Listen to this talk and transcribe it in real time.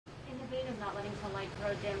Livington Lake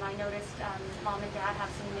Road Gym. I noticed Mom and Dad have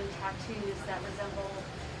some new tattoos that resemble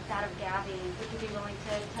that of Gabby. Would you be willing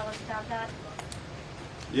to tell us about that?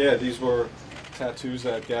 Yeah, these were tattoos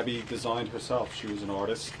that Gabby designed herself. She was an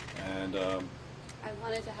artist, and I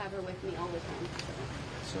wanted to have her with me all the time.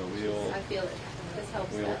 so we'll. I feel it. This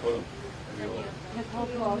helps. We'll that. put them. Nicole,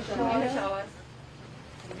 you all show us.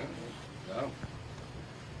 No.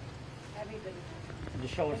 Everybody. Can you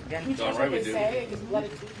show us again? It's all right, we do. Say, just let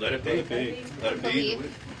it Let it be. Let it be. Let it be.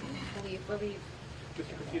 Believe. believe. Mr.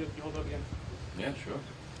 Petito, can you hold up again? Yeah, sure.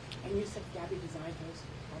 And you said Gabby designed hers?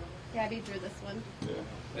 Gabby drew this one. Yeah.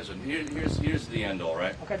 Listen, here's the end all,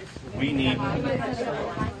 right? Okay. We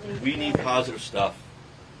need positive stuff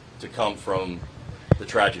to come from the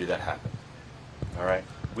tragedy that happened. All right?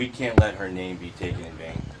 We can't let her name be taken in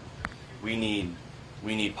vain. We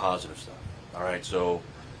need positive stuff. All right? So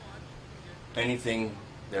anything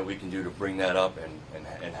that we can do to bring that up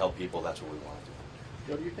and help people, that's what we want to do.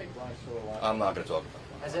 Joe, do you think lives still alive? I'm not going to talk about that.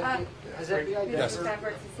 Has it Yes.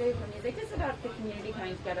 Efforts to save her music. It's about the community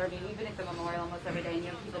coming together. I mean, even at the memorial almost every day, and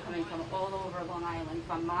you have people coming from all over Long Island,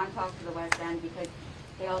 from Montauk to the West End, because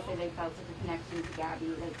they all say they felt such a connection to Gabby.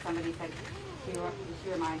 Like somebody said,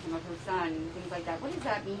 she reminds him of her son, things like that. What does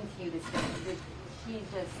that mean to you? That she's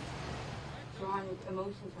just drawn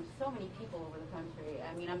emotions from so many people over the country.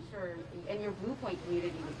 I mean, I'm sure, and your Blue Point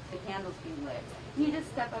community, the candles being lit. Can you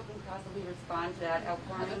just step up and possibly respond to that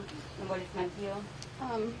outpouring and what it's meant to you?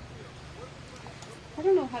 I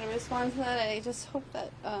don't know how to respond to that. I just hope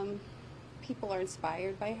that people are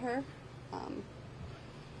inspired by her.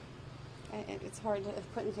 It's hard to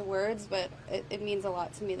put into words, but it means a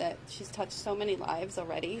lot to me that she's touched so many lives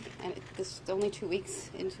already, and this is only 2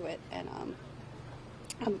 weeks into it, and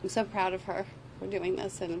I'm so proud of her for doing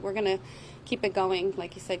this, and we're going to keep it going.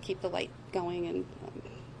 Like you said, keep the light going and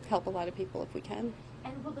help a lot of people if we can.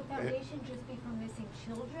 And will the foundation just be for missing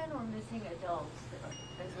children or missing adults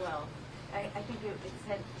as well? I think it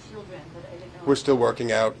said children, but I didn't know. We're still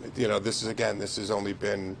working out, this has only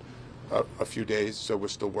been a few days, so we're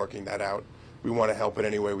still working that out. We want to help it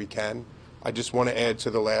any way we can. I just want to add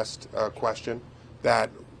to the last question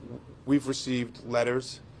that we've received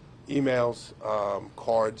letters, emails,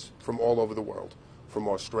 cards from all over the world, from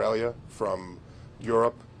Australia, from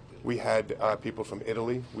Europe. We had people from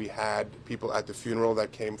Italy. We had people at the funeral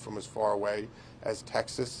that came from as far away as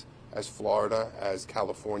Texas, as Florida, as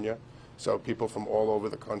California. So people from all over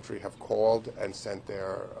the country have called and sent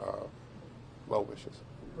their well wishes.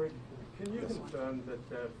 Can you confirm that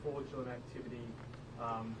the fraudulent activity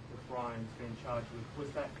that Brian's been charged with,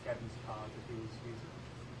 was that Gabby's car that he was using?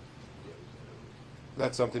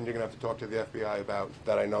 That's something you're going to have to talk to the FBI about.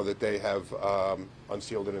 That I know that they have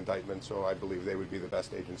unsealed an indictment, so I believe they would be the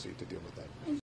best agency to deal with that.